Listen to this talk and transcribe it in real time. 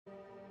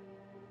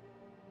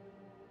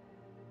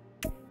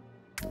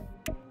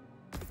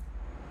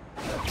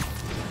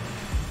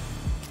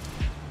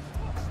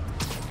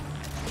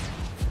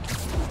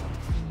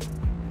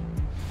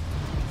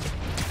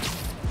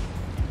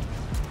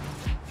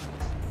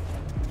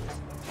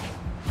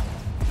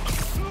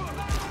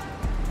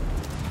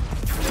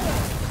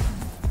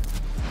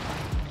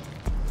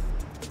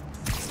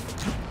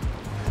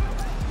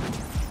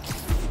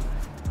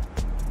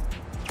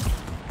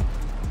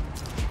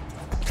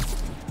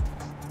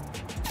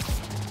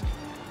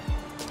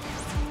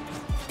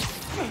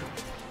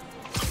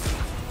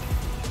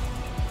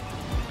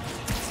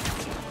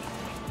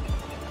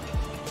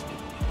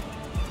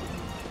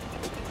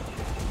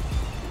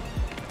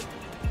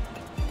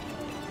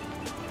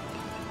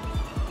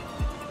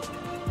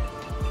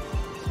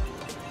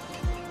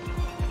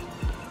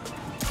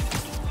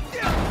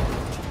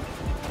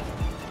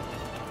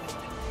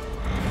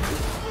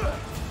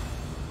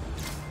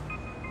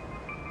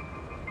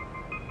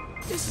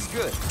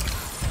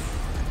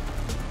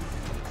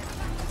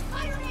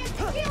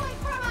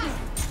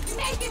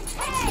can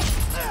take!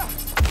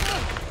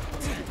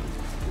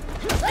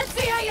 Let's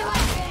see how you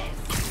like this!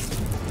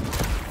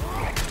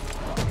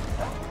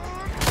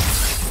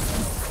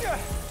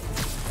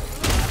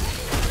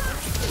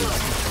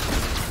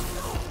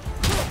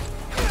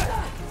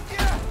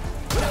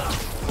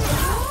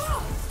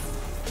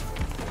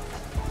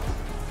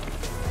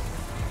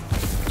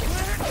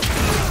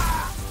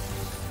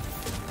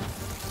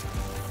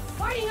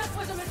 Fighting us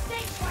was a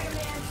mistake,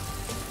 Spider-Man!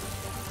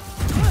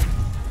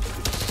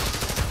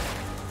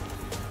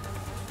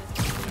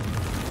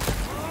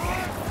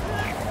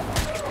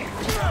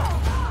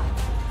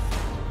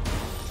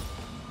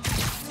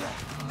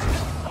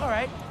 All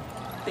right.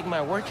 I think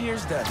my work here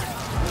is done.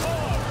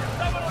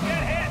 Someone will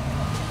get hit!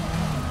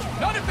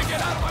 None of them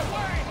get out of my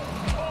way!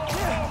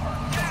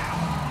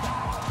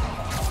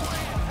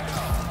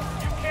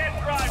 You can't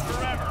drive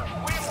forever.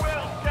 We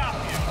will stop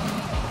you.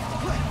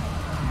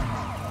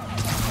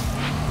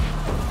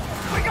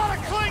 We got a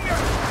clinger!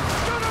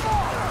 Shoot them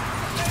all!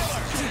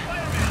 Taylor,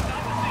 Spider-Man's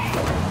on the scene.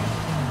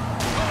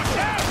 Go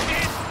down,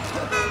 kid!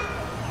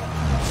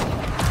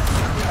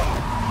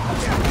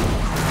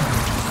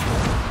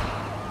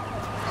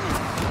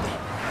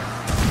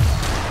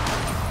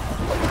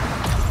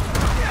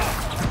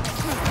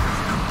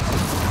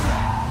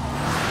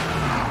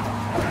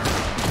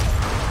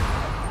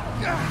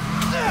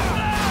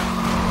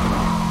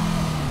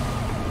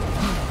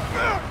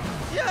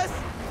 Yes!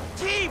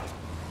 Team!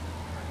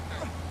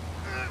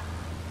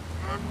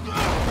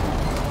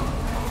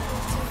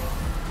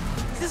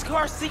 Is this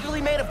car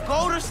secretly made of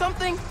gold or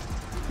something?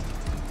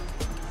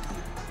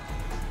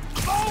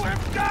 Blow him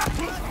down!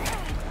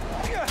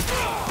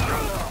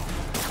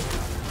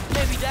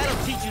 Maybe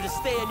that'll teach you to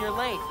stay in your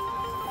lane.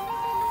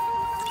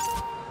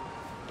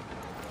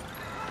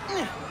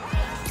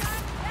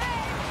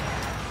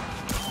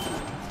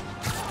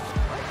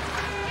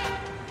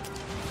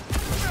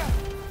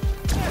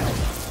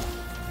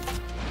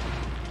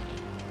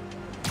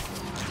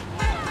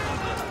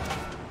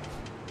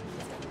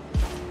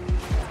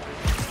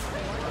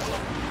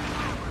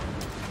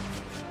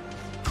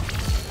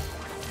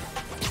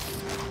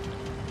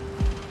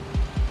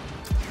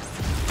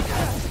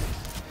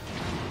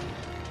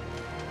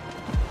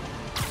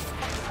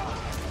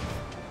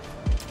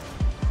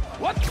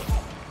 What?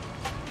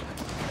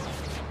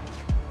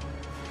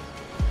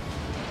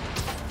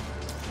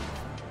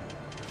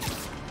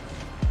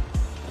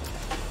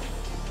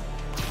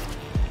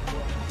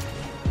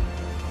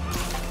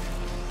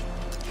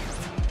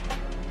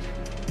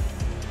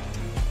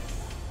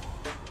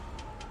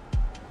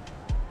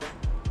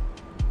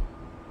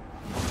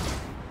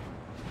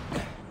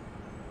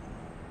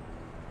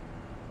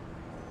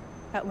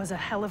 That was a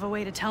hell of a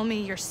way to tell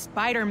me you're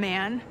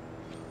Spider-Man.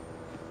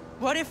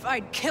 What if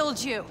I'd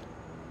killed you?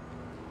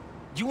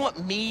 You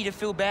want me to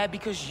feel bad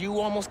because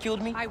you almost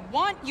killed me? I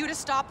want you to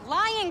stop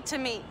lying to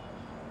me.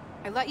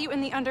 I let you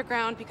in the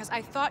underground because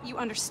I thought you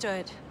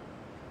understood.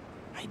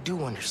 I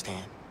do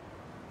understand.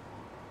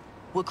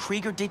 What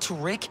Krieger did to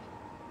Rick?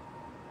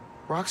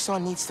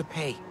 Roxxon needs to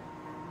pay.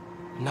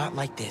 Not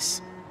like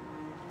this.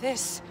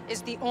 This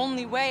is the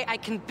only way I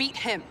can beat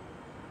him.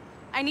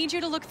 I need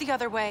you to look the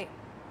other way.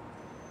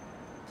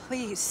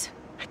 Please.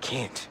 I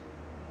can't.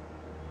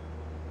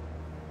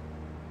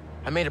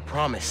 I made a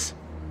promise.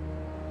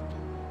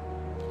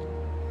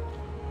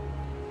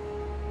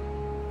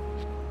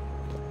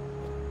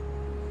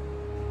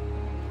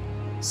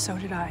 So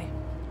did I.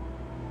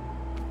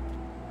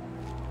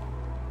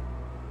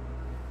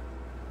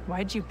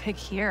 Why'd you pick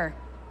here?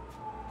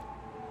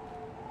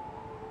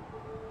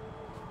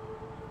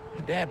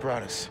 Dad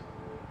brought us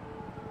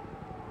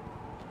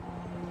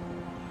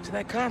to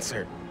that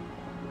concert.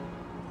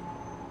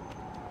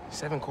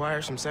 7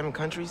 choirs from 7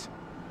 countries.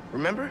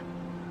 Remember?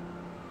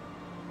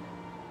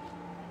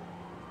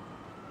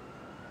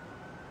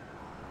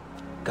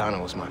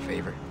 Ghana was my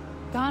favorite.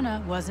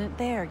 Ghana wasn't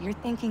there. You're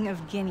thinking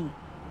of Guinea.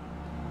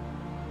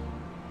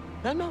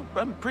 No,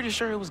 I'm pretty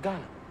sure it was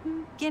Ghana.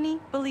 Guinea,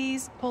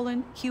 Belize,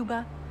 Poland,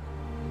 Cuba.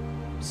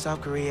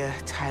 South Korea,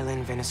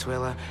 Thailand,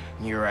 Venezuela.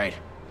 You're right.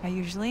 I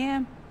usually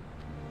am.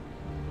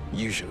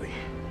 Usually.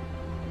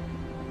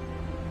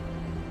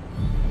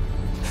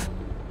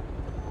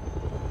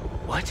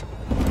 What?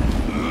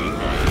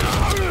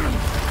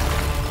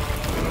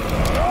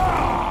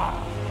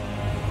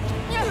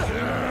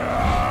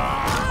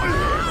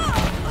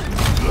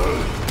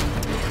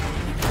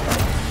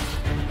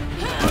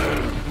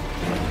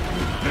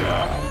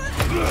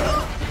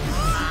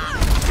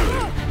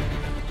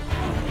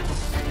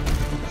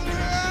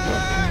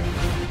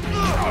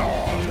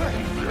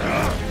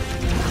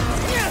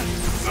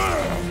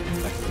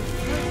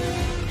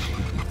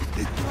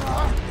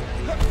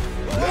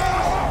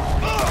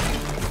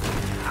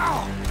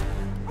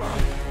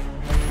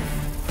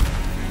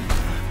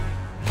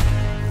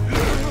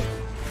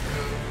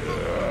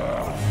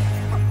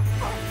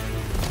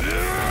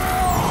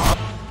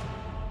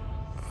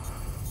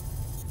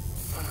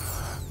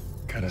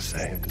 Gotta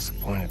say, I'm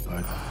disappointed,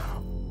 bud.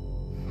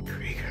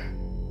 Krieger.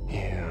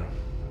 Yeah.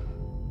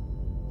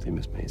 See,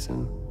 Miss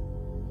Mason?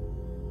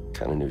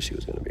 Kinda knew she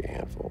was gonna be a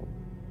handful.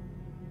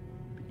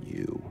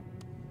 you.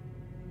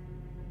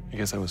 I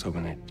guess I was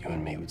hoping that you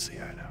and me would see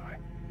eye to eye.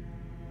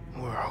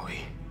 Where are we?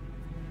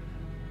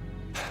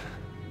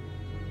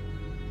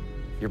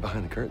 You're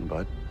behind the curtain,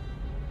 bud.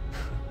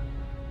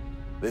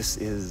 This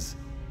is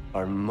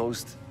our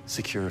most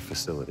secure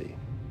facility.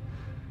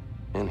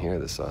 And here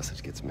the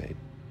sausage gets made.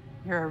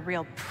 You're a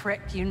real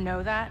prick, you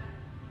know that?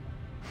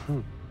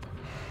 You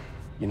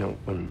know,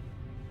 when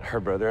her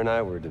brother and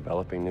I were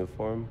developing new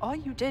form, All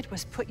you did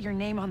was put your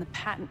name on the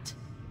patent.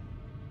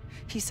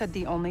 He said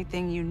the only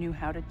thing you knew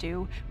how to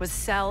do was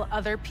sell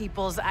other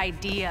people's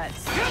ideas.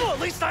 Yeah, well, at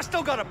least I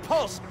still got a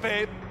pulse,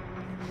 babe.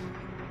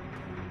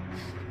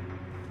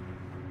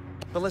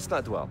 but let's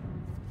not dwell,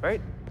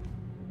 right?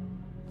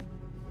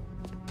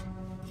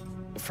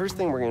 The first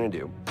thing we're gonna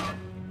do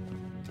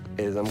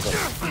is I'm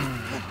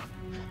gonna...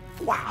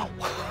 Wow!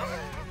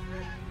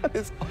 That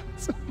is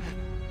awesome.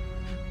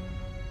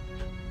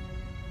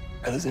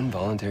 Are those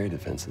involuntary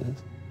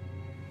defenses?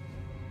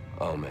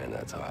 Oh man,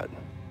 that's hot.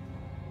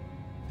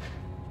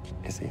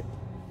 You see,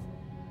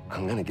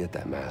 I'm gonna get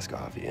that mask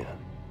off you.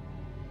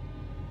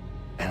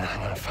 And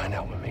I'm gonna find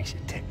out what makes you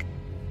tick.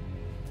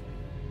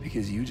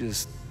 Because you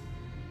just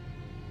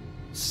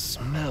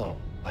smell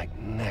like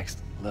next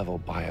level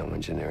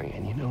bioengineering.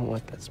 And you know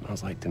what that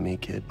smells like to me,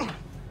 kid?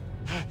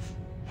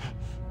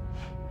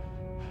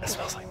 That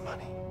smells like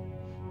money.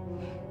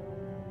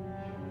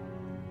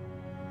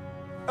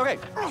 Okay,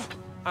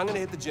 I'm gonna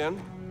hit the gym.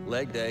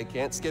 Leg day,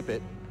 can't skip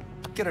it.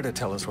 Get her to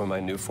tell us where my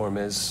new form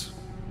is.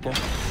 Yeah.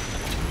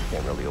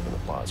 Can't really open the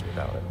plaza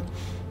without it.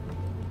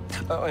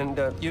 Oh, and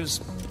use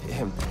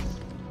him.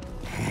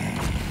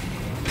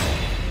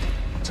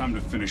 Time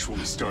to finish what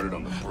we started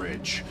on the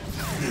bridge.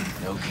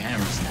 No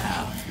cameras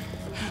now.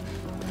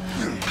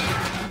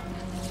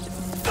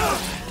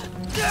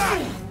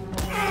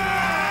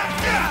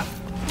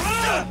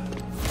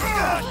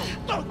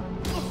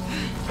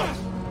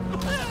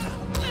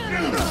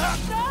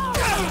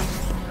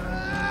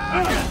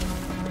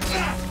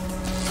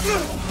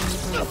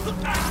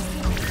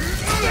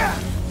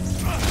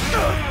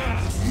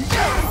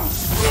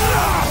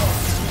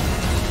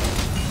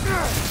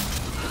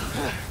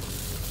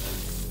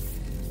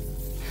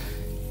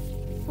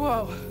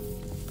 Whoa.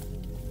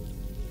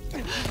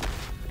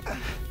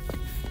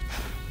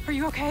 Are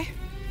you okay?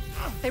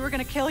 They were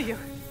gonna kill you.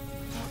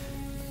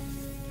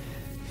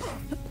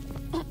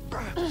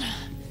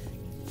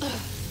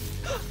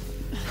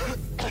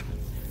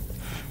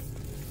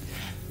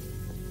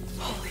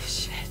 Holy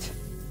shit.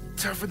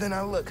 Tougher than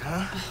I look,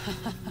 huh?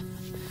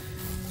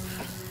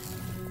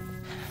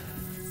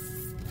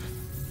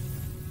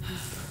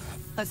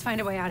 Let's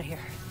find a way out of here.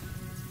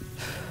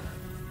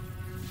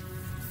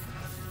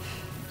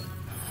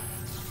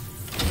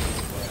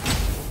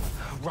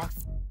 Rock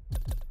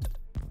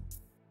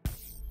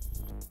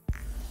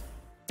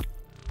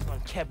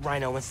kept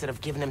Rhino instead of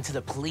giving him to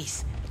the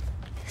police.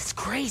 It's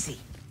crazy.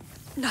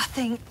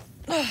 Nothing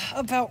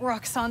about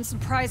Roxxon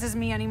surprises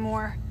me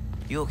anymore.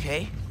 You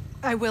okay?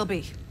 I will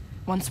be,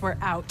 once we're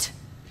out.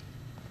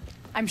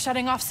 I'm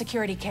shutting off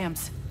security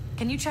cams.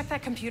 Can you check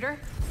that computer?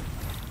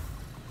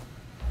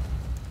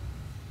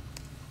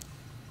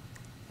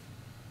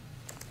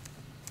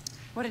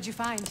 What did you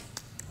find?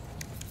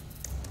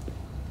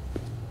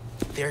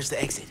 There's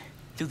the exit.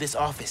 Through this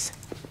office.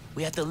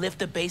 We have to lift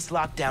the base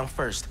lockdown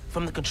first,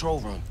 from the control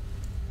room.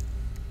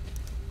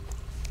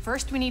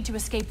 First, we need to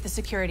escape the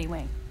security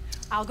wing.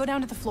 I'll go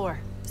down to the floor,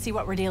 see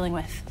what we're dealing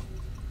with.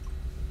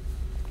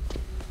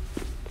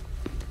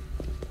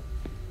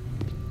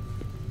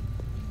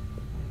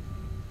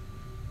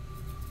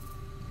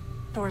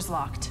 Door's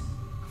locked.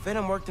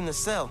 Venom worked in the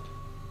cell.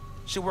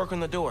 Should work on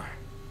the door.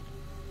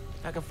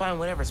 I can find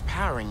whatever's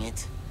powering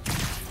it.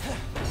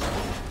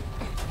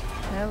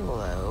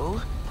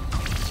 Hello?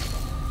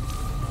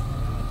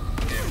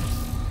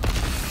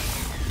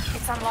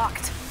 It's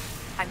unlocked.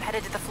 I'm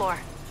headed to the floor.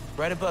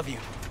 Right above you.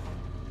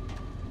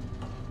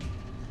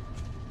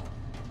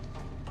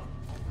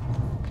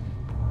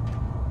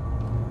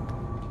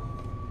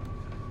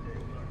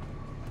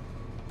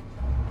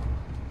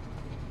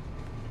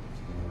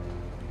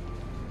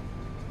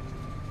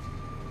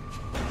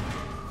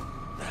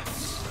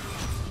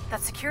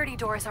 That security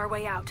door is our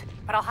way out,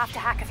 but I'll have to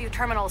hack a few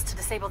terminals to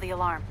disable the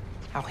alarm.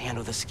 I'll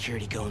handle the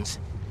security goons.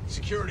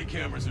 Security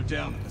cameras are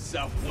down in the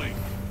south wing.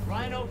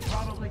 Rhino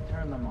probably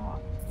turned them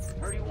off.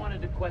 Heard he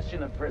wanted to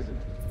question the prisoner.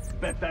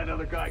 Bet that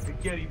other guy could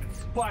get even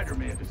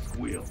Spider-Man to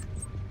squeal.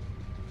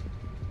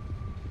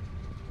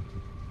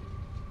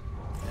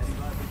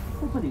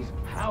 Who put these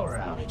power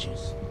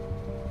outages?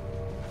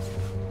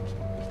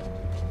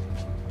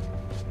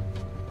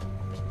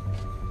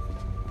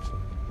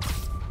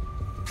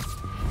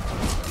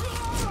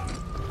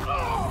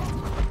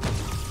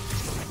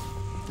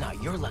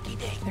 Not your lucky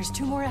day. There's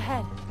 2 more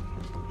ahead.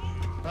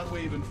 How'd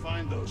we even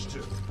find those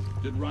two?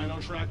 Did Rhino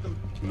track them?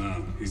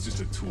 Nah, he's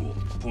just a tool.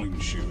 Point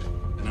and shoot.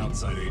 An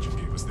outside agent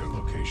gave us their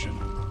location.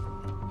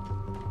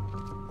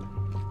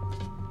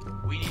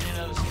 We need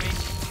another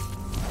space.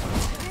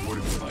 Word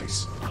of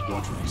advice.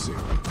 Watch what you say.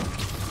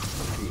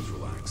 Please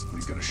relax.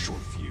 He's got a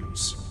short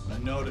fuse. I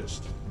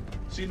noticed.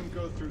 Seen him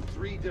go through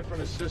 3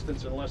 different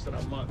assistants in less than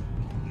a month.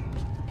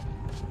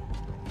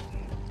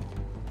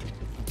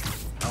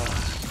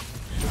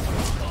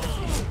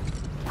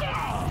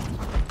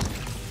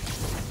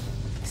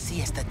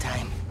 Siesta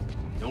time.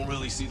 Don't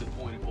really see the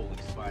point of holding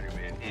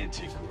Spider-Man and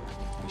Tingkoroll.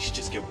 We should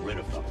just get rid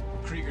of them.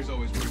 Krieger's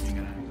always working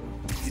an angle.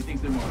 He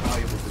thinks they're more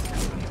valuable to the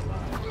company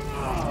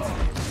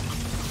alive.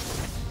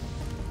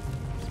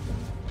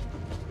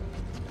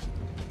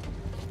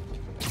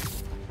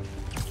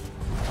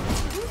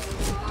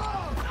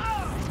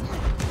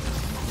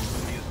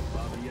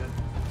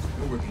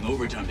 We're working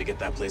overtime to get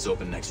that place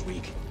open next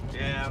week.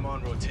 Yeah, I'm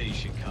on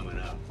rotation coming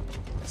up.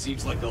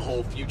 Seems like the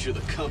whole future of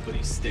the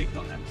company's staked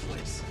on that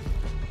place.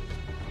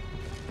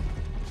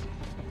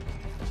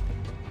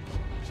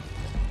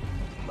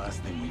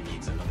 Last thing we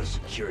need is another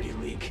security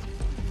leak.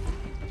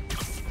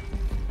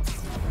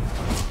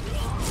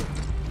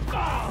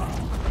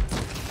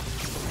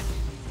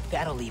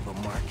 That'll leave a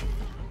mark.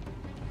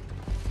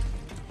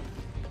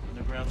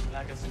 Underground's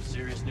packing some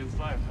serious new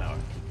firepower.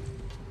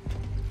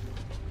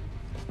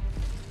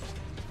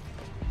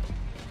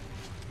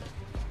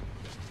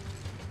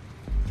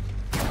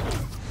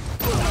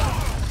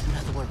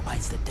 Another one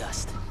bites the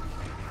dust.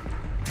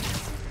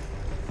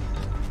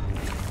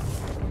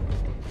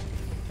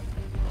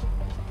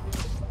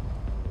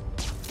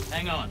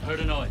 Hang on, heard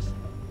a noise.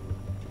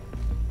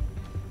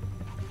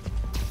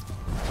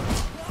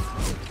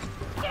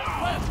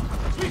 Web,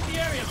 sweep the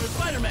area for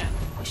Spider-Man.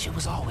 Wish it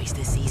was always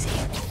this easy.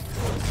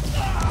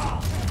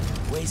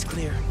 Way's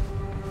clear.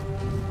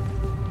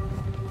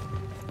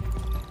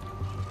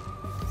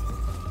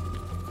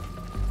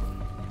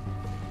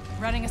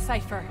 Running a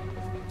cipher.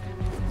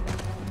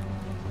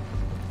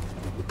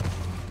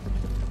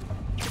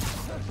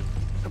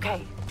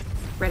 Okay,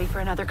 ready for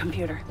another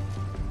computer.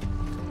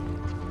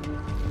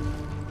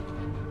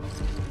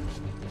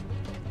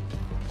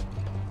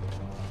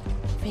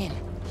 Finn,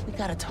 we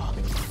gotta talk.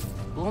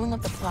 Blowing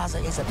up the plaza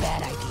is a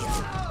bad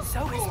idea.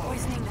 So is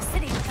poisoning the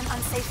city with an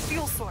unsafe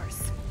fuel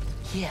source.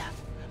 Yeah,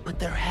 but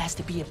there has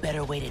to be a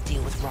better way to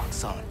deal with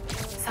Roxxon.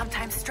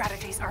 Sometimes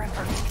strategies are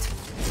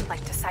imperfect,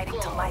 like deciding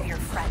to lie to your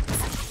friends.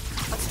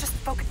 Let's just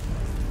focus.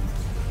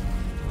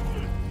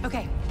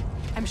 Okay,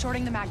 I'm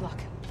shorting the maglock.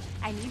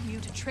 I need you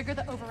to trigger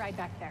the override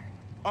back there.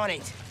 On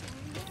it.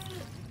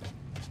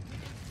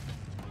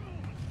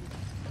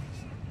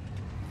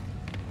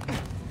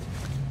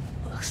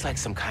 Looks like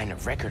some kind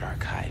of record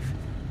archive.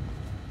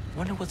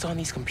 Wonder what's on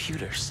these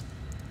computers.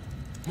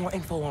 More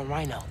info on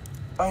Rhino.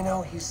 I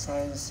know he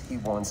says he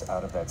wants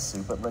out of that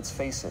suit, but let's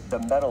face it, the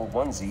metal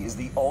onesie is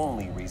the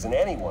only reason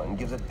anyone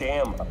gives a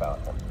damn about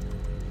him.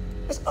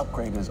 Just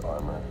upgrade his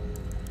armor.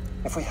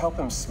 If we help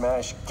him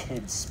smash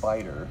Kid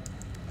Spider,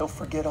 he'll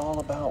forget all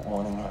about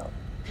wanting out.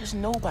 There's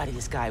nobody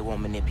this guy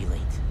won't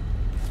manipulate.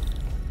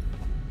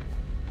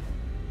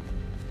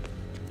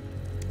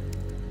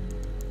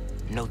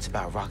 Notes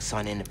about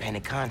Roxxon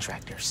independent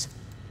contractors.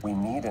 We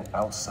need an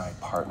outside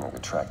partner to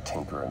track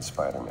Tinker and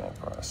Spider-Man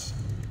for us.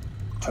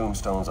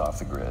 Tombstone's off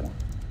the grid.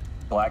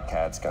 Black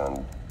Cat's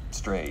gone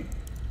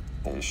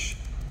straight-ish.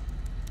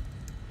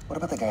 What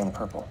about the guy in the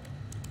purple?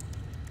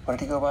 What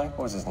did he go by? What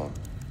was his name?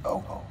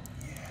 Oh,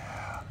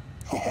 yeah.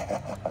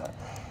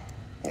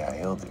 Yeah,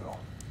 he'll do.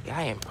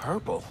 Guy in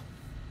purple?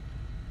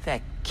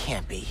 That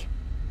can't be.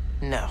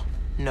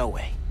 No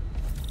way.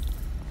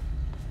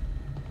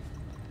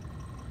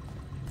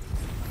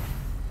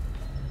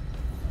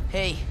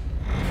 Hey,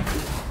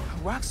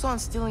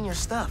 Roxxon's stealing your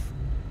stuff.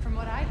 From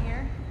what I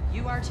hear,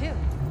 you are too.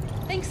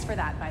 Thanks for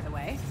that, by the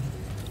way.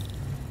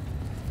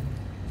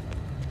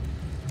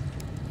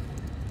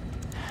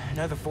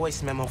 Another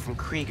voice memo from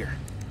Krieger.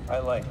 I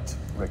liked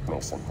Rick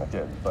Mason, I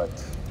did, but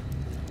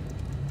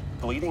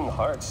bleeding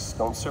hearts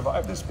don't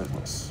survive this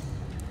business.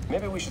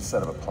 Maybe we should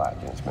set up a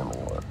plaque in his memory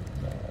or...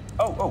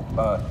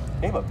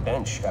 name a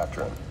bench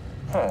after him.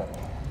 Huh,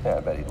 yeah, I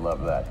bet he'd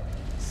love that.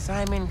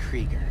 Simon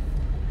Krieger,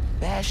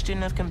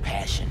 bastion of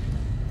compassion.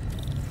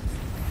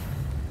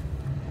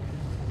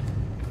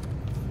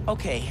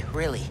 Okay,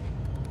 really,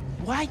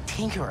 why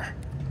Tinkerer?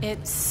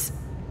 It's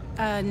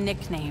a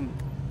nickname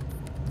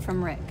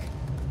from Rick.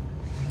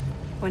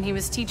 When he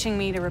was teaching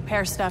me to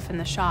repair stuff in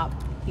the shop,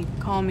 he'd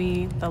call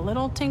me the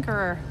Little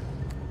Tinkerer.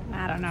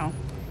 I don't know.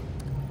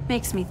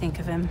 Makes me think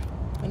of him.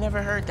 I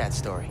never heard that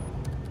story.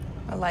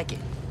 I like it.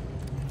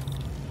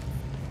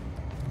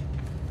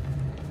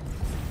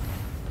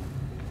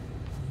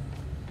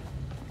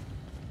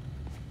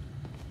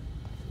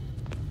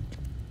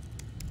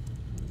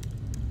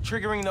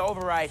 Triggering the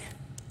override.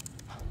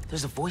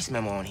 There's a voice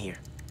memo on here.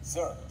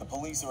 Sir, the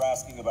police are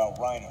asking about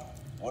Rhino.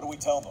 What do we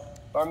tell them?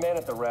 Our man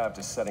at the Raft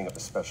is setting up a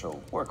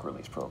special work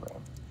release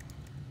program.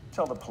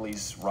 Tell the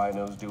police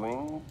Rhino's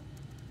doing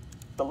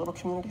a little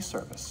community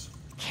service.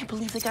 Can't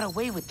believe they got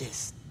away with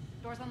this.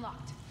 Door's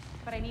unlocked,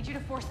 but I need you to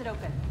force it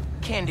open.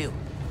 Can do.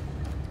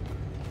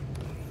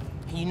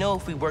 You know,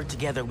 if we work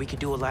together, we could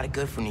do a lot of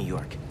good for New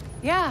York.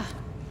 Yeah,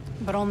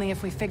 but only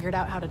if we figured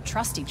out how to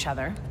trust each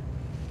other.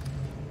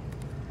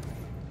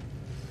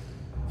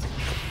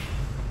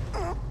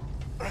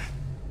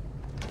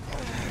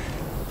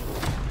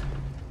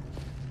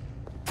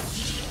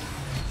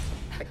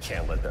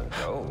 Can't let them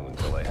go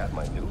until I have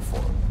my new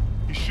form.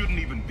 You shouldn't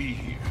even be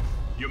here.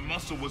 Your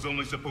muscle was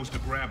only supposed to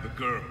grab the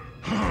girl.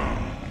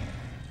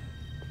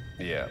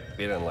 Yeah,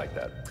 he didn't like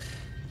that.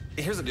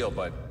 Here's the deal,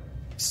 bud.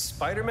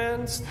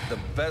 Spider-Man's the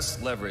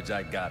best leverage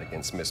I got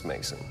against Miss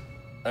Mason.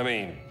 I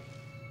mean,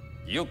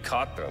 you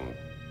caught them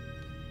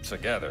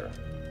together.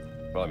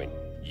 Well, I mean,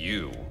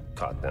 you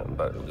caught them,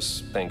 but it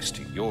was thanks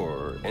to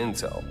your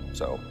intel,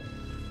 so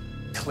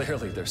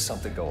clearly there's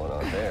something going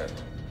on there.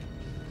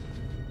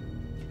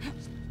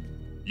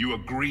 You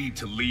agreed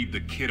to leave the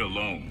kid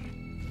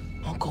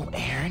alone. Uncle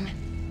Aaron?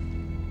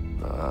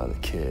 Ah, the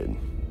kid.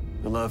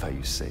 I love how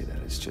you say that.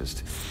 It's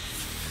just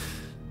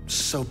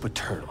so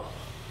paternal.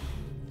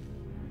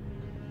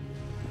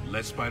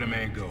 Let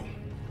Spider-Man go,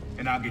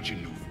 and I'll get you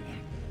new form.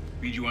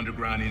 Feed you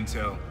underground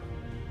intel,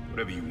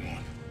 whatever you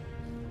want.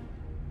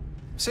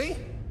 See?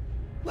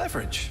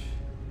 Leverage.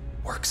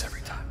 Works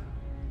every time.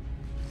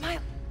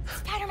 Miles,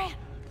 Spider-Man.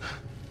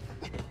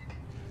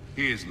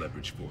 Here's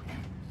leverage for you.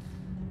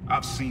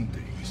 I've seen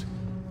things.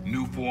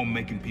 New form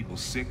making people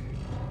sick.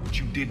 What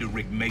you did to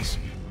Rick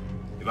Mason.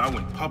 If I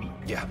went public...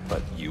 Yeah,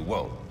 but you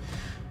won't.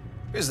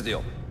 Here's the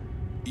deal.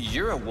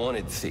 You're a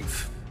wanted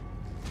thief.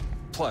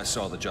 Plus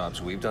all the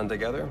jobs we've done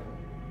together.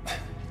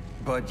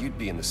 But you'd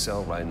be in the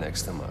cell right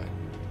next to mine.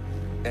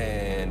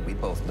 And we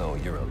both know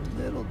you're a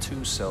little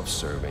too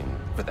self-serving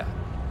for that.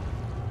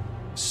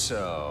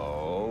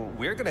 So,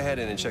 we're gonna head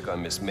in and check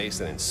on Miss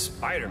Mason and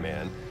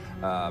Spider-Man,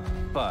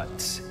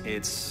 but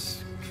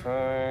it's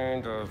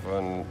kind of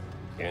an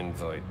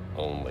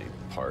invite-only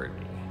party.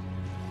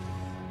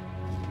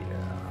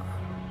 Yeah.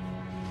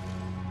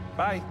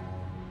 Bye.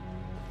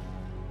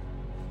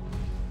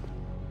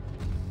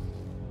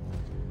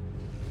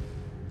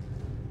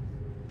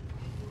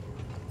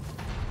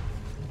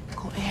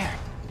 Uncle Aaron.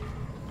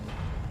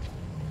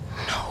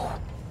 No.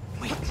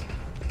 Wait.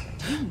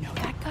 Do you know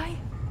that guy?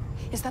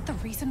 Is that the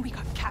reason we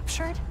got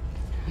captured?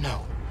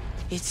 No.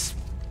 It's...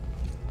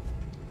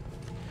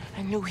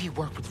 I knew he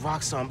worked with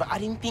Roxxon, but I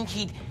didn't think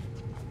he'd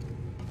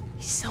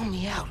sell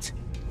me out.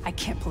 I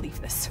can't believe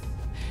this.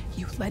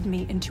 You led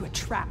me into a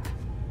trap.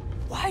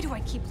 Why do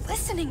I keep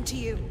listening to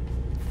you?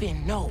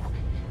 Finn, no.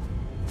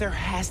 There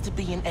has to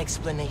be an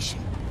explanation.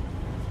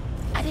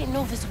 I didn't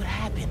know this would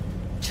happen.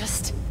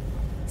 Just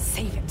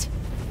save it.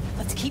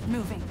 Let's keep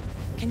moving.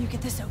 Can you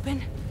get this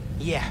open?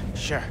 Yeah,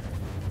 sure.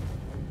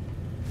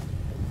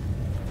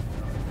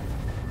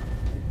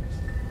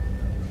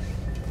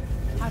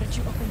 How did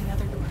you open the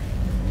other door?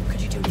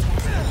 Could you do it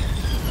again?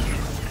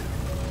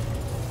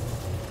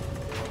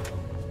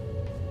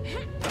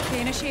 They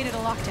initiated a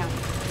lockdown.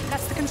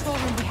 That's the control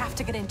room we have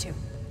to get into.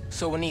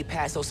 So we need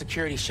past those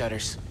security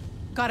shutters.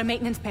 Got a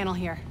maintenance panel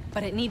here,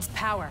 but it needs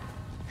power.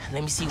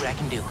 Let me see what I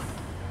can do.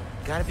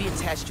 Gotta be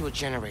attached to a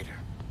generator.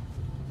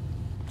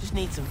 Just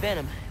need some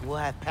venom, and we'll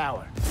have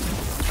power.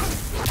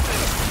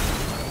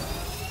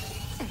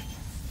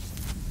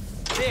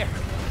 There!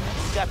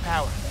 Got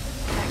power.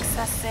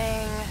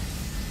 Accessing...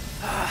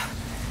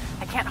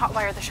 I can't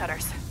hotwire the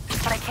shutters,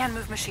 but I can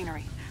move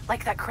machinery,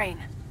 like that crane.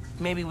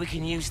 Maybe we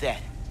can use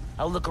that.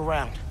 I'll look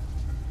around.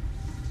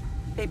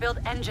 They build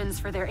engines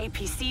for their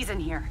APCs in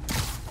here.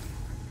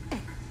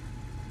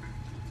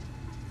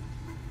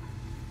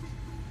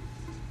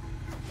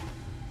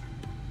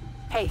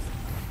 Hey,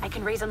 I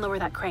can raise and lower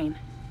that crane.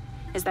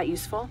 Is that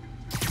useful?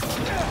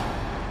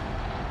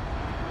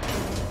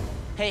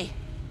 Hey,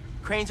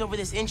 crane's over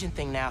this engine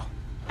thing now.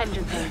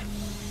 Engine thing.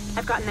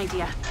 I've got an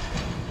idea.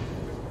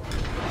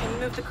 Can you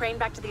move the crane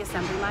back to the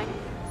assembly line?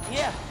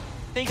 Yeah,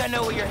 think I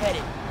know where you're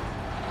headed.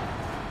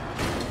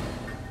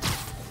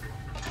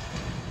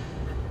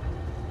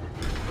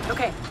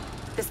 Okay,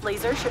 this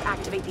laser should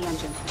activate the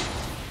engine.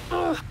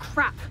 Ugh,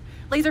 crap.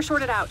 Laser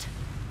shorted out.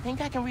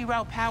 Think I can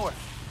reroute power.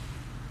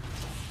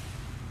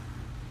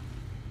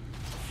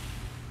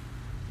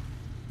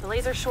 The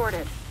laser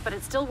shorted, but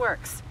it still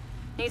works.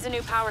 Needs a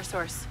new power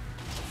source.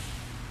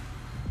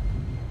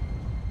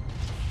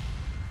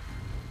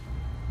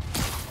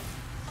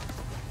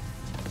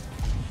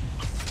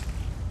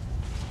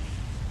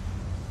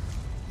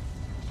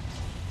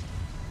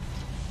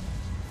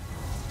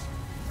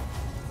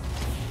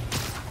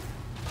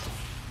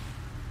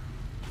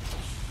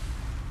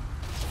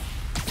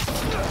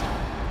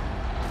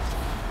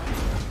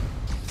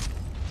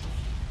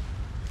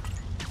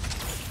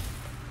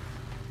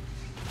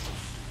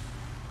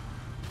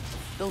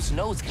 Those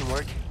nodes can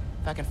work,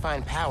 if I can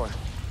find power.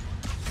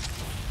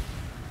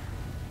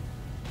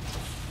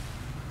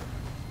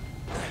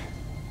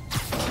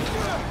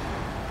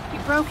 You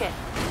broke it.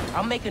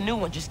 I'll make a new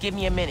one, just give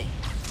me a minute.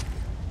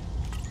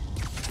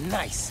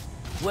 Nice.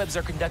 Webs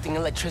are conducting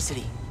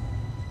electricity.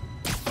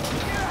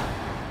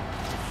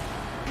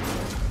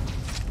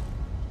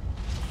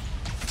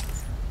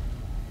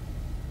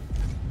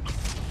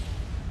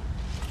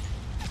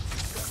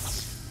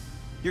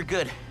 You're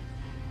good.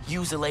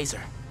 Use a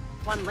laser.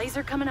 One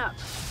laser coming up.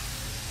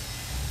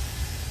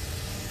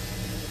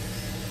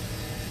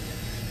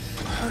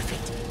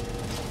 Perfect.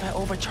 If I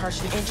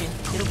overcharge the engine,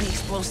 it'll be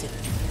explosive.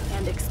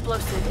 And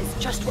explosive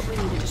is just what we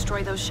need to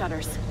destroy those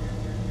shutters.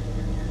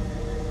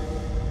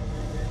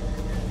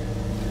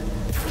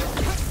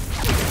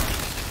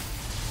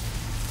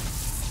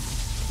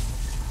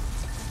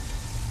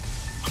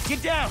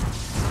 Get down!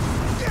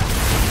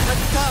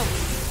 Let's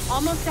go.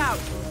 Almost out.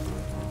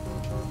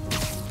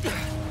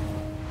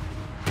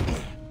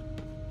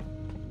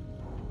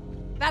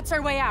 That's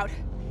our way out.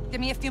 Give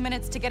me a few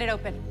minutes to get it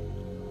open.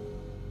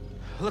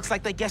 Looks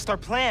like they guessed our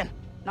plan.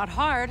 Not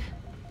hard.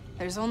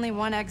 There's only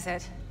one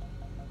exit.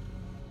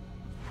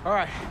 All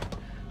right,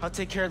 I'll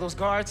take care of those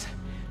guards.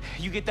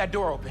 You get that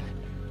door open.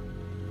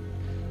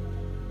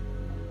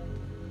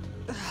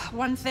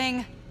 One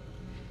thing.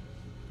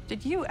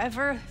 Did you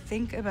ever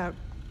think about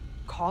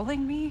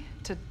calling me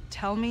to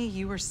tell me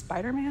you were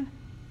Spider-Man?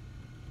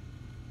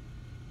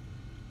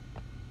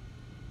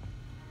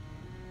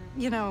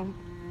 You know,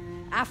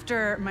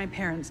 after my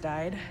parents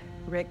died,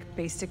 Rick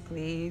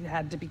basically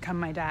had to become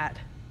my dad.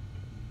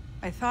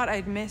 I thought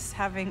I'd miss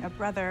having a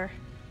brother,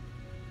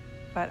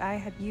 but I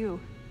had you.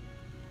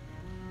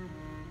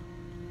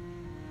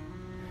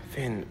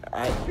 Finn,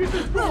 Keep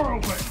this door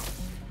open!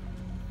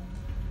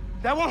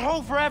 That won't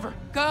hold forever.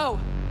 Go.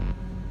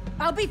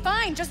 I'll be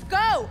fine, just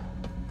go!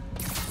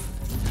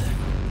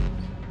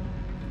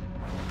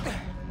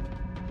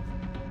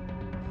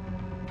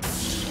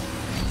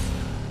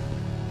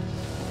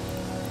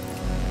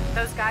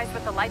 Those guys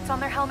with the lights on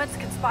their helmets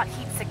can spot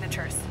heat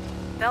signatures.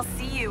 They'll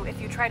see you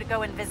if you try to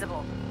go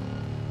invisible.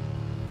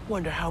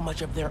 Wonder how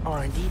much of their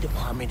R&D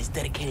department is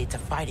dedicated to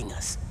fighting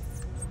us.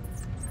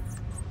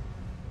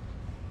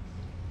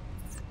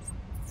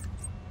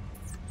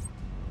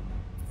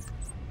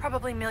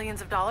 Probably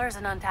millions of dollars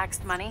in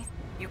untaxed money.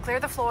 You clear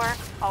the floor,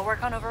 I'll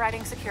work on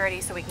overriding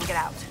security so we can get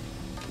out.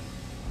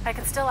 I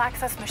can still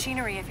access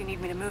machinery if you need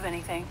me to move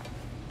anything.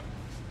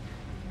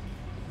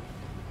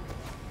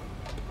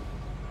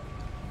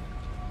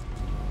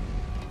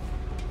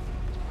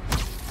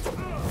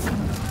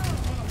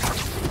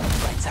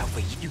 Lights out for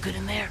you. You good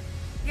in there?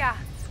 Yeah,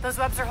 those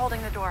webs are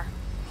holding the door.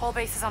 Whole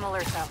base is on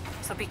alert though,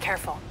 so be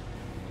careful.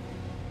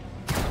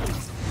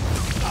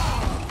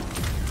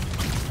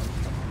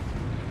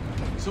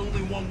 There's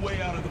only one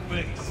way out of the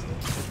base.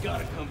 It's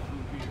gotta come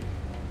through here.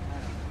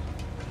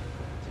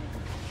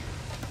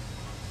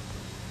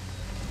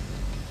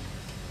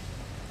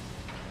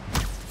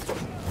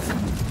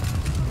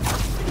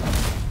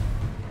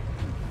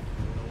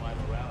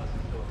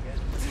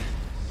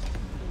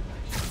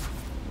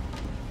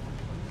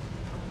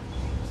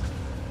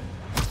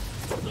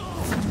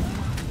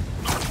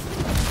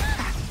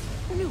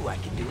 I knew I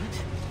could do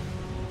it.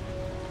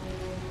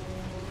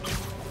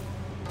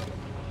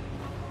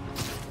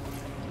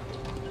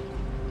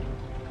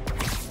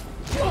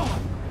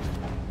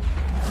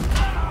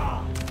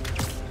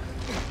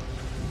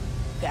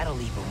 That'll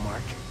leave a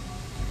mark.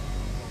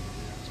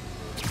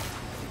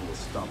 We'll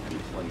stop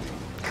complaining.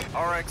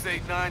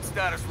 RX-89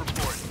 status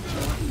report.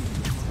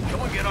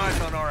 Someone get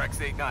eyes on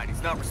RX-89.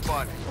 He's not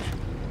responding.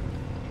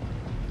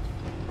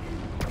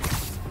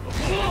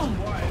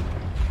 Quiet.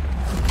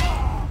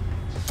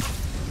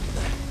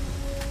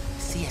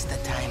 Siesta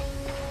time.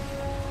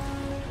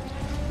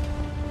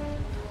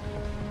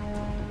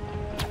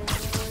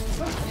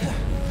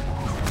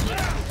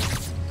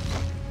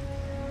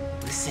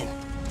 Listen,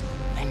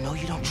 I know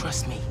you don't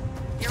trust me.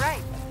 You're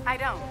right, I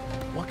don't.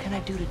 What can I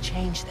do to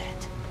change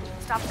that?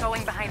 Stop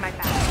going behind my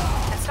back.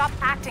 And stop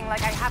acting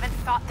like I haven't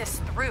thought this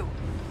through.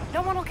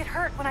 No one will get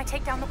hurt when I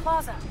take down the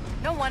plaza.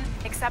 No one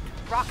except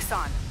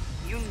Roxxon.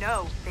 You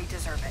know they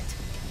deserve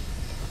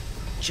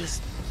it.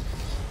 Just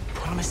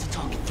promise to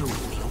talk it through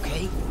with me,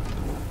 okay?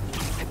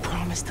 I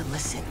promise to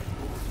listen.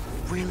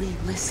 Really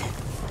listen.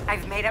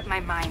 I've made up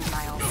my mind,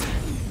 Miles.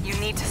 You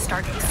need to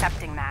start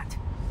accepting that.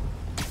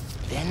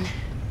 Then,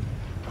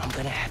 I'm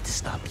gonna have to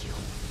stop you.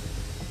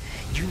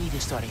 You need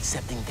to start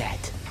accepting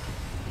that.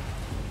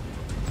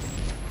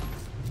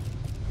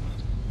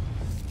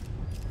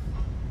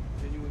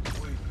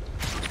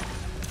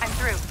 I'm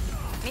through.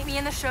 Meet me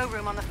in the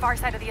showroom on the far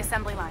side of the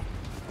assembly line.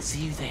 See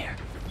you there.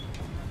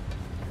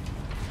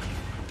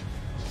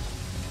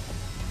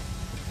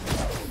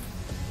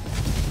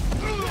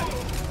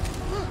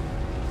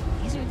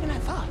 Easier than I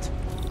thought.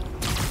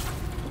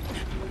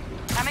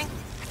 Coming?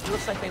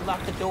 Looks like they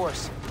locked the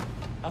doors.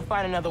 I'll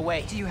find another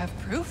way. Do you have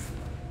proof?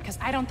 Because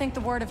I don't think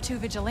the word of two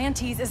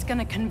vigilantes is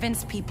gonna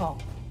convince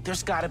people.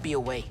 There's gotta be a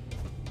way.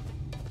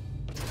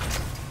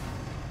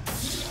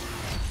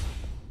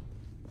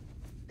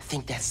 I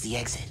think that's the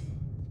exit.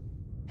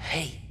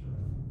 Hey.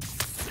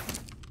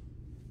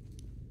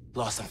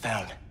 Lost and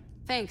found.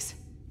 Thanks.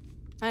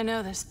 I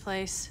know this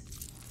place.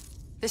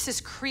 This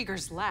is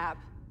Krieger's lab.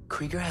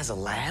 Krieger has a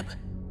lab?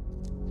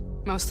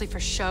 Mostly for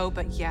show,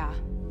 but yeah.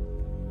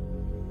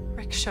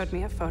 Rick showed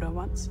me a photo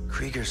once.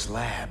 Krieger's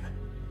lab.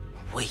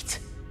 Wait.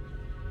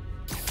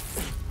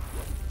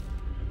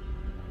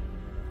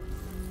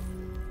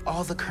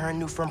 All the current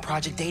new firm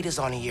project data's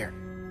on here.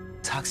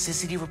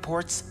 Toxicity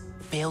reports,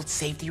 failed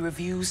safety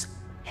reviews,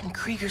 and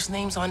Krieger's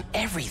name's on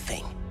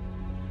everything.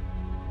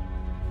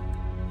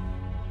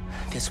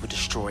 This would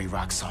destroy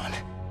Roxxon.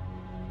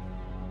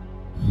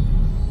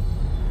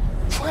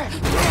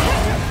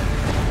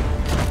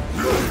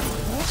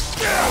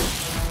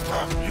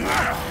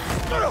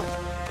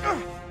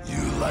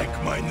 You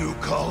like my new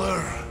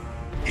collar?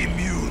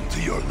 immune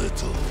to your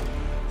little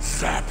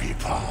zappy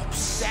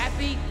pops.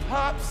 Zappy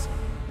Pops?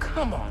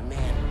 Come on,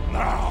 man.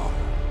 Now,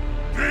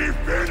 we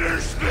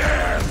finish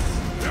this!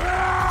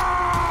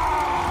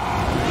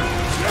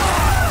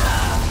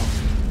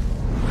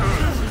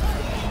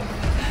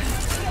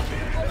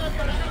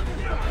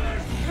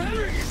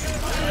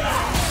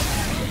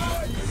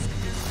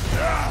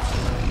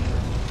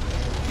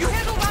 You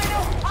handle Rhino,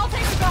 I'll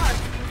take the guard.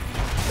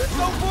 Let's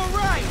go for a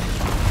ride.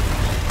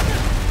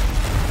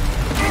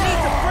 You need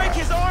to break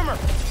his armor.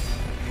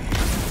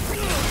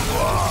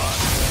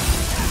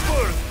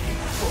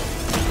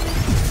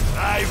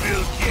 I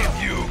will give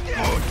you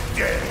good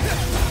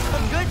death. A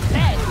good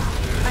dead.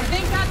 I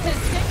think that's his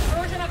sick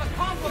version of a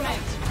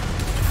compliment.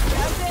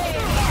 Does it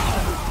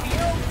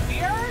feel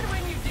weird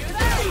when you do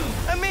that?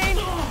 I mean,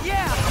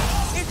 yeah,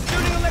 it's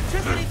shooting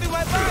electricity through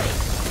my body.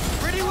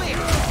 Pretty weird.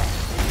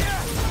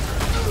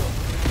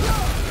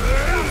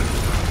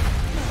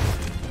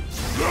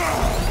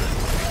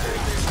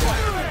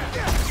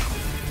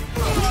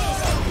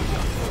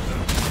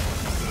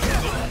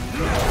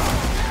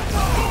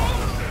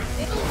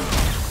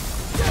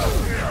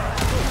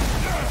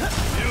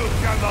 You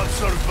cannot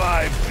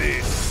survive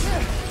this.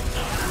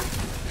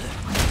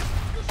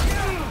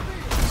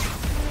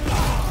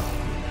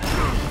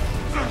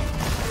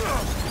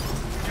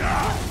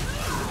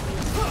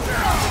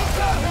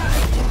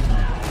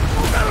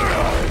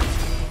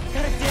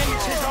 Gotta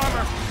damage his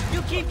armor.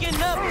 You keep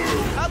getting up,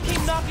 I'll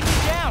keep knocking you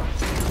down.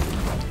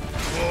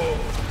 Oh,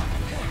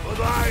 but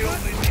I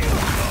only need to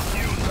knock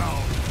you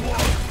down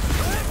once.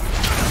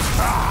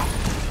 Ah,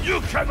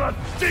 you cannot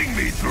ding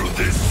me through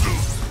this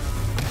suit.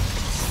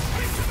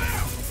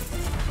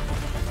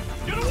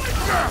 Get away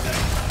from me!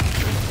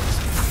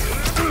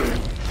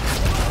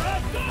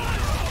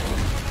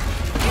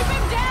 Keep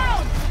him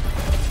down!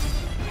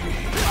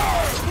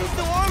 His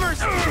new armor's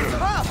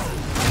tough.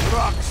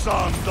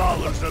 Roxxon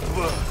dollars at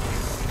work.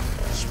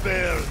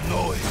 Spare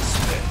no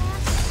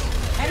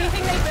expense.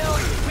 Anything they build,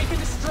 we can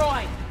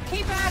destroy.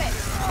 Keep at it!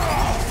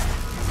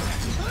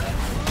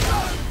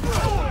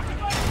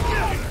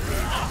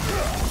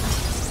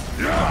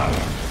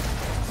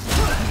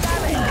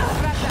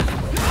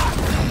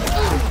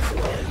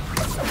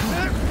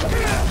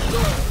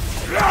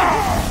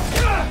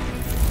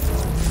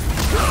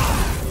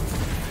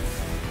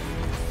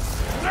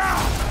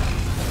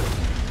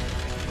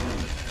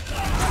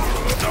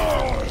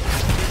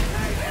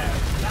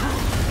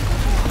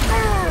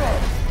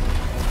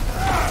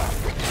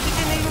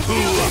 Who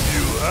of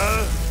you,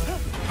 huh?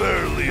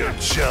 Barely a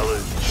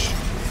challenge.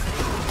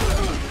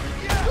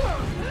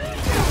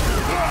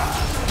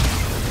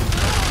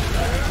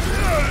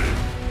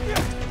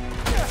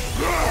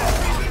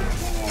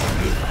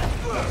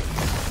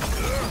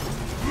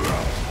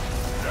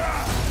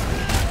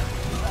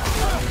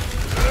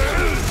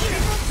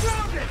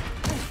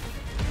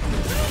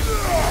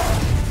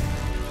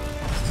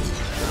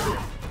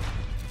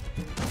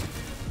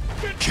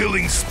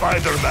 Killing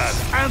Spider-Man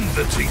and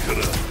the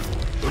Tinkerer.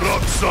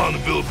 Roxxon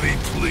will be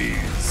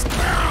pleased.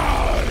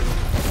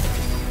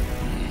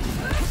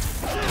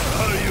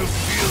 Are you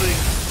feeling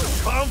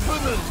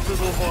confident,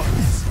 little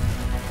ones?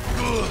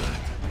 Good.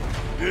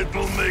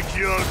 It'll make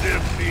your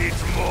defeat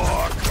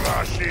more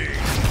crushing.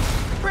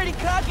 Pretty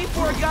cocky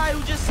for a guy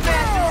who just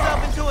smashed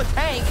himself into a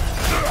tank.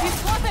 He's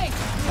slipping!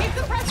 Keep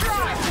the pressure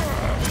on!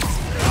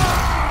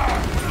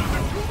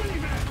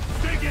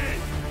 Dig in!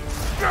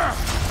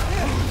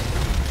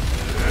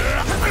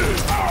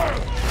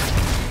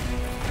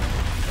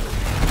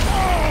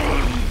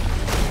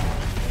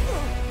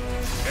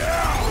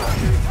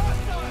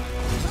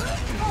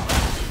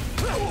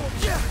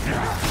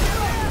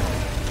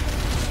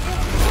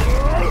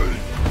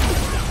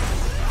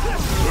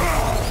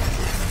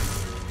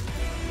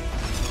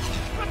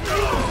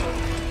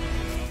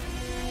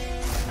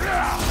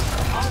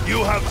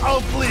 You have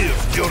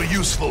outlived your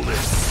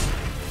usefulness.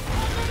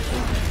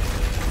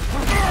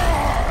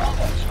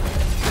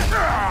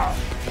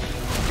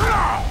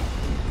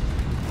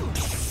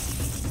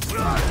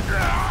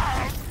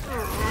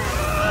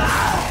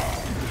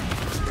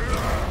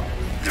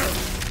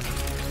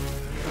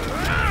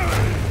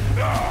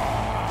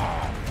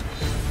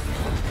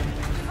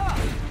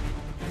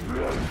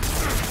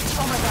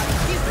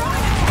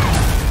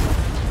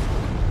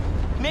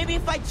 Maybe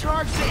if I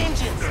charge the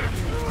engines.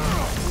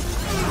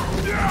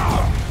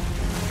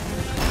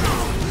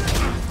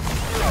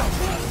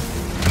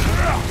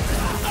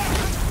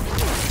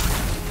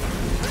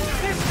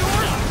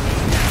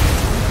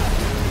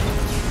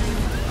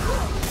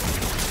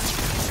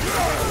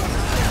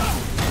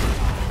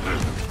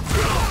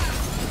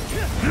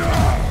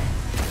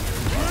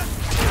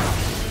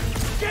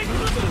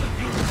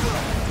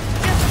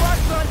 Guess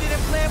Roxxon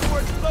didn't plan for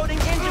exploding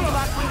engine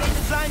blocks when they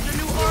designed your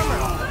new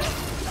armor.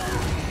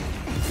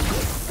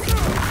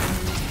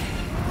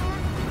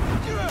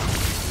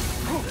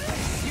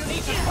 You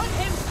need to put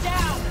him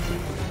down!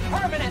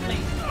 Permanently!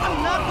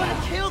 I'm not gonna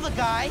kill the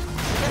guy.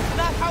 That's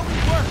not how we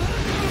work.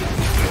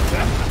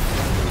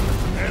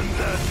 And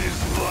that is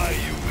why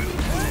you will.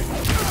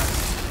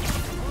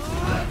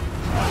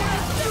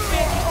 That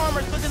bitch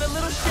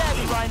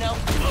Rhino.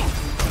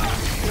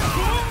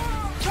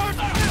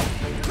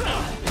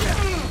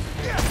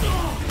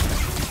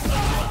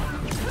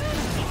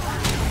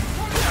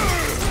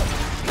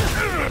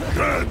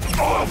 Get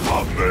off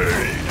of me!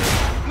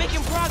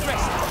 Making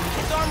progress.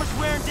 His armor's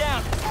wearing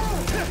down.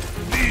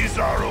 These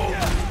are all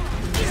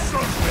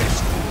Sunday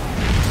school.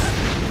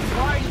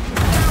 Why do you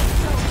sound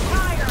so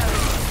tired?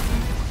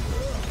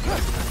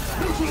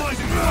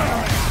 Neutralizing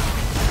fire!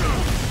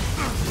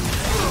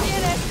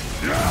 Get it!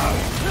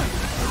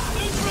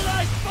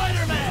 Neutralize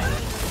Spider-Man!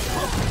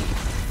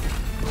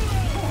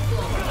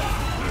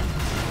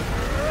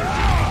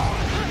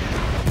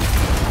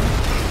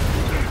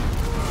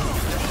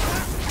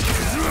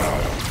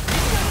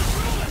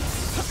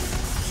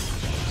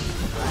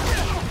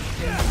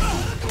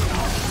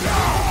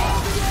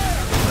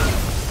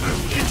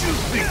 Did you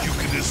think you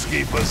could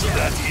escape us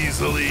that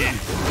easily?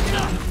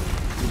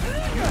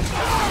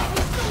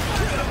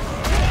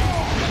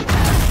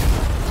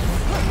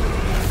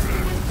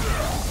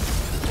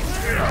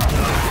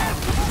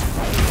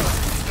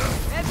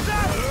 Heads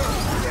up!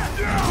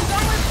 His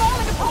armor's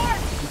falling apart!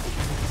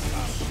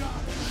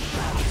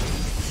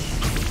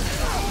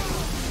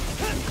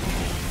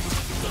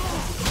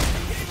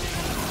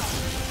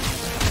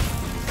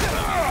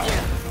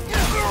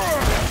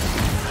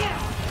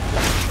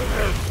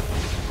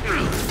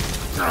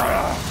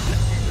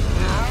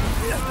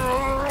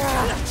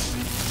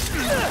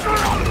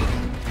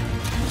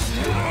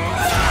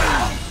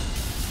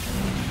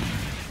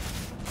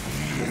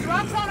 His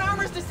Roxxon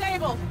armor's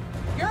disabled.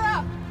 You're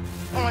up.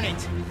 On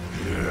it.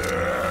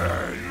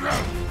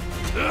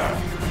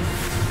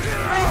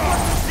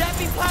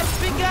 Zappy pots,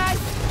 big guy?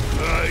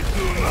 I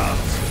do not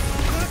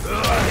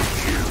like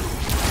you.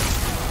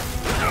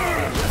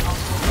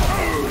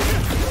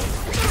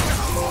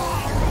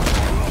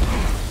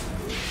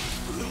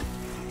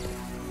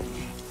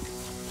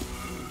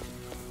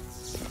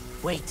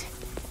 Wait.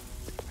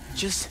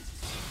 Just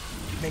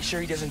make sure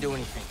he doesn't do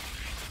anything.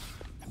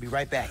 I'll be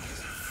right back.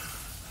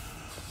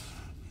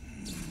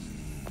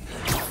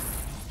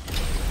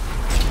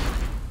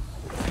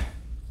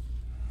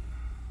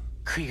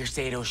 Krieger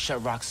said it'll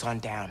shut Roxxon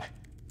down.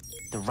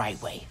 The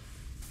right way.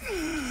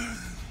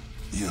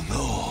 You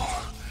know,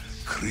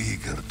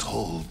 Krieger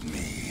told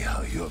me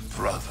how your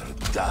brother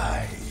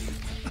died.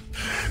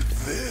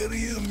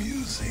 Very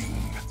amusing.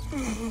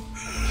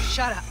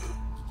 Shut up.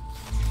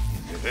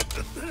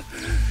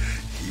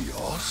 He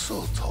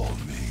also told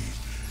me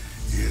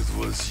it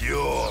was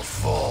your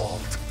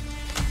fault.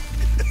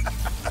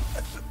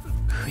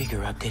 Krieger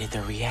updated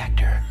the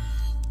reactor.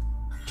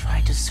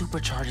 Tried to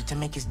supercharge it to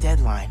make his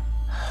deadline.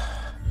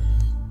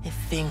 If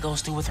Finn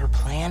goes through with her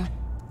plan...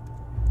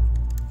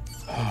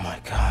 Oh my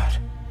god.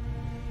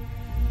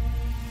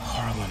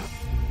 Harlem.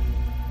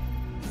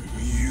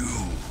 You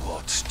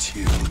watched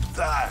him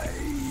die.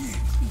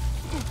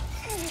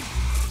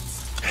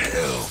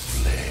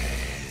 Helpless.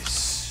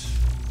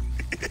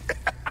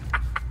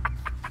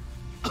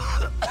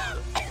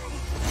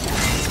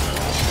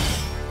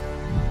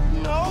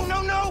 No,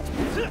 no, no!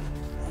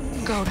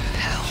 Go to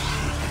hell.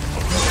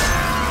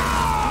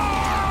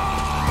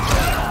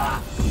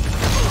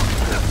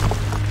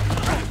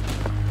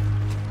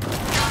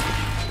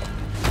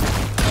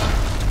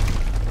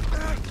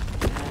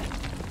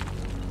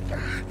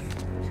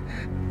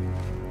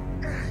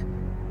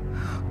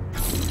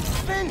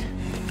 Finn!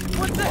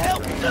 What the hell?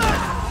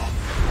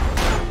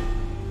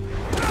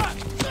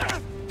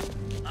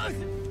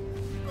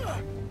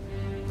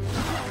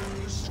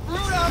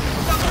 Screwed up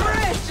the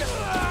bridge!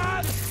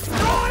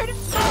 Destroyed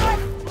my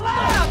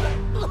lab!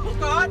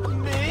 Got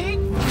me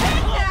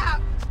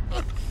kidnapped!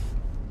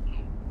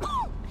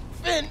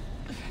 Finn!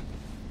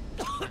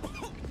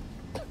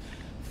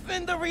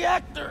 Finn, the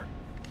reactor!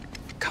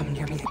 Come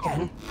near me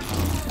again.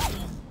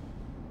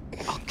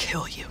 I'll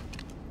kill you.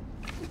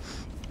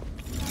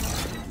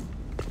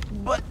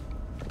 But...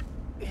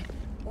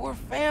 we're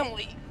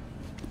family.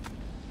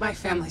 My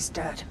family's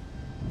dead.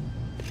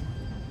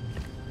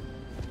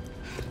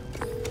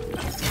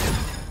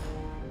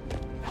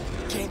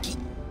 Can't keep...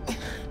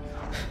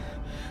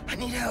 I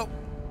need help.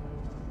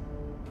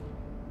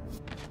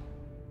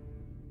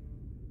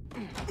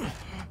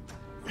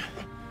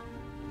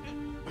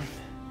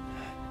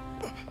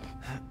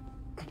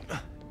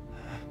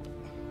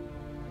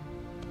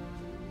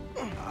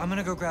 I'm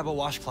gonna go grab a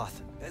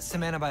washcloth,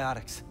 some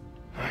antibiotics.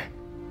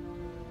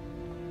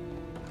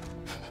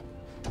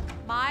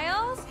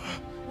 Miles?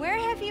 Where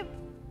have you...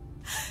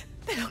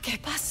 ¿Pero qué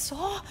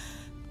pasó?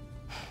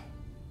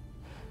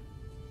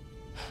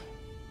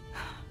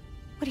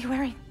 What are you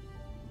wearing?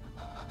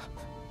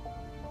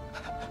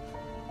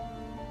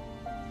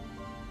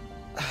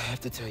 I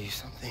have to tell you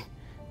something.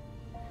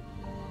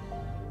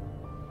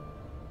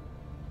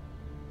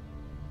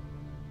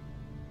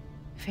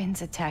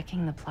 Finn's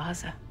attacking the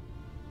plaza.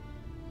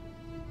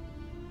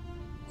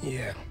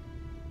 Yeah.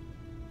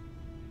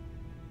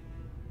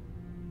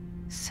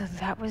 So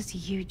that was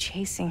you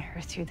chasing her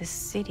through the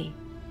city.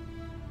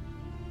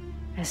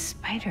 As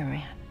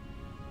Spider-Man.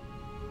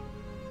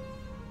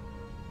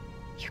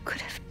 You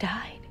could have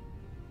died.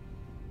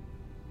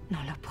 No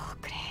lo puedo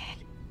creer.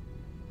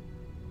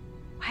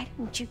 Why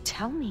didn't you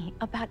tell me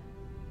about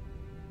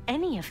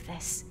any of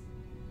this?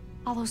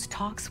 All those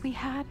talks we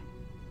had?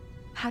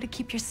 How to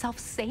keep yourself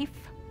safe?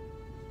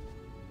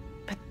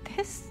 But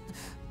this?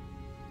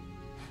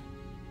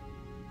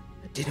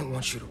 I didn't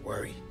want you to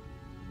worry.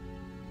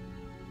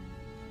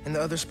 And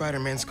the other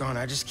Spider-Man's gone.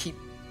 I just keep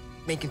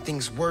making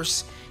things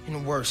worse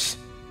and worse.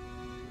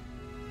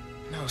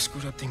 Now I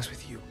screwed up things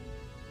with you.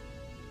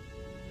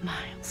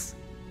 Miles.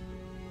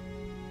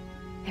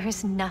 There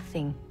is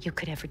nothing you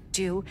could ever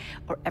do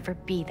or ever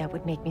be that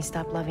would make me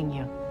stop loving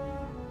you.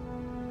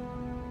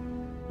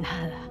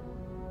 Nada.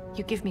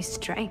 You give me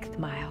strength,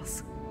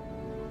 Miles.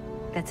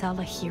 That's all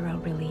a hero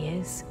really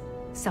is.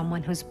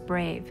 Someone who's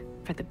brave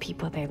for the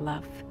people they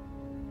love.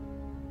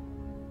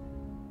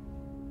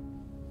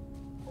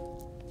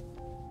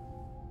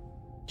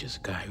 Just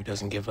a guy who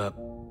doesn't give up.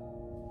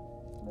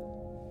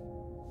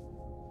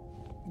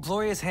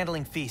 Gloria's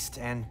handling Feast,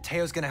 and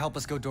Teo's gonna help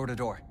us go door to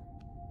door.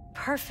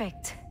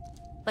 Perfect.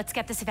 Let's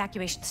get this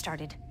evacuation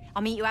started.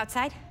 I'll meet you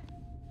outside.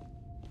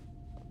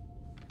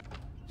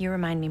 You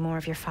remind me more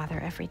of your father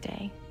every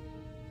day.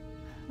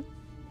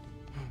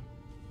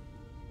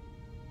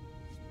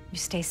 You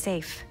stay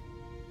safe.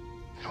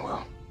 I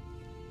will.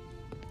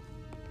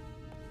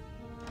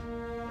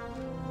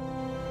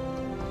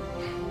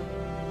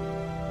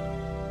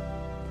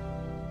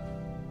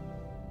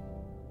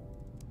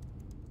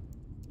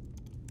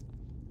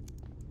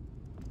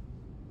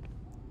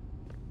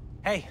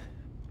 Hey,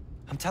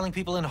 I'm telling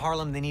people in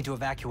Harlem they need to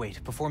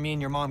evacuate before me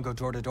and your mom go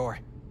door to door.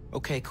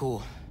 Okay,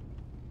 cool.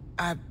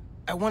 I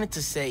wanted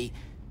to say,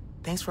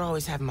 thanks for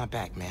always having my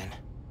back, man.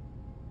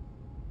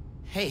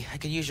 Hey, I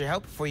could use your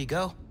help before you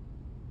go.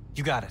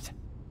 You got it.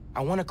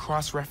 I want to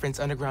cross-reference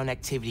underground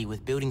activity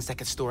with buildings that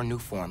could store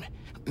Nuform.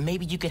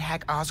 Maybe you could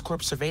hack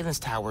Oscorp's surveillance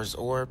towers,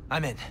 or...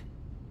 I'm in.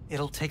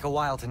 It'll take a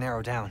while to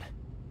narrow down.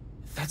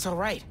 That's all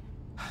right.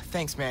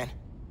 Thanks, man.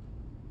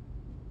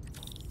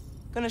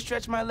 Gonna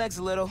stretch my legs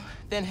a little,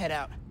 then head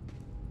out.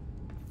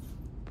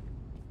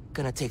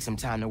 Gonna take some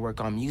time to work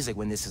on music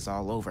when this is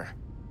all over.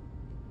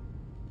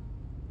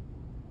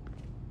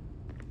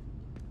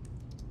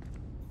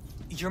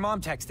 Your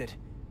mom texted.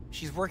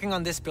 She's working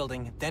on this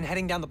building, then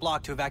heading down the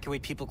block to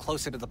evacuate people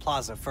closer to the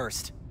plaza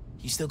first.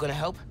 You still gonna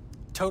help?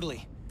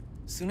 Totally.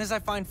 Soon as I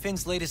find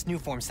Finn's latest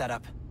Nuform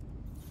setup.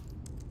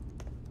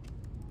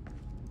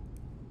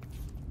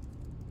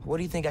 What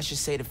do you think I should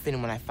say to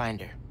Finn when I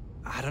find her?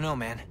 I don't know,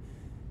 man.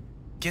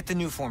 Get the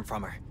Nuform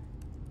from her.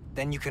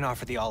 Then you can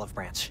offer the olive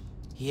branch.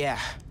 Yeah,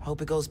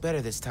 hope it goes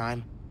better this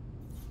time.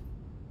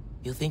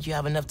 You think you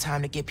have enough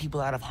time to get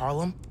people out of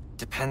Harlem?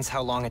 Depends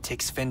how long it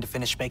takes Finn to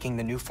finish making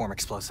the Nuform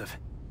explosive.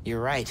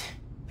 You're right.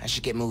 I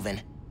should get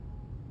moving.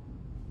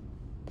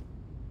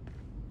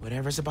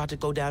 Whatever's about to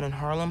go down in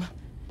Harlem,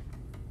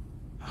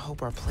 I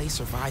hope our place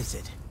survives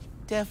it.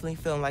 Definitely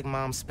feeling like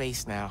Mom's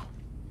space now.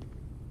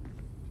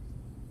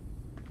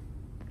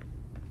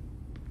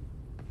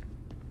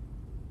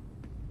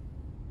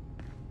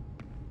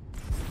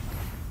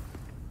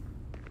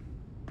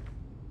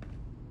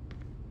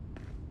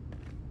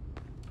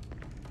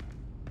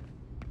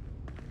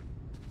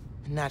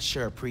 Not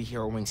sure a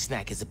pre-hero wing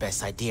snack is the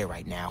best idea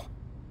right now.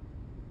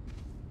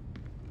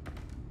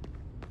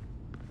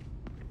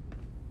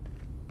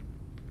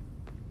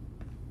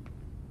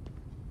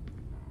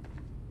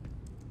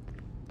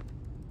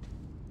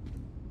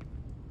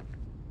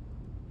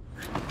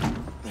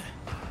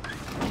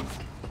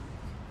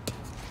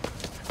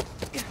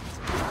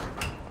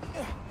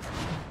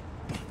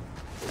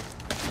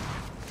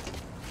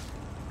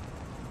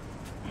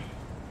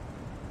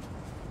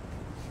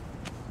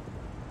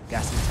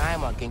 Got some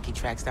time while Genki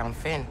tracks down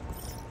Finn.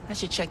 I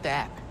should check the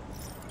app.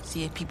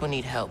 See if people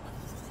need help.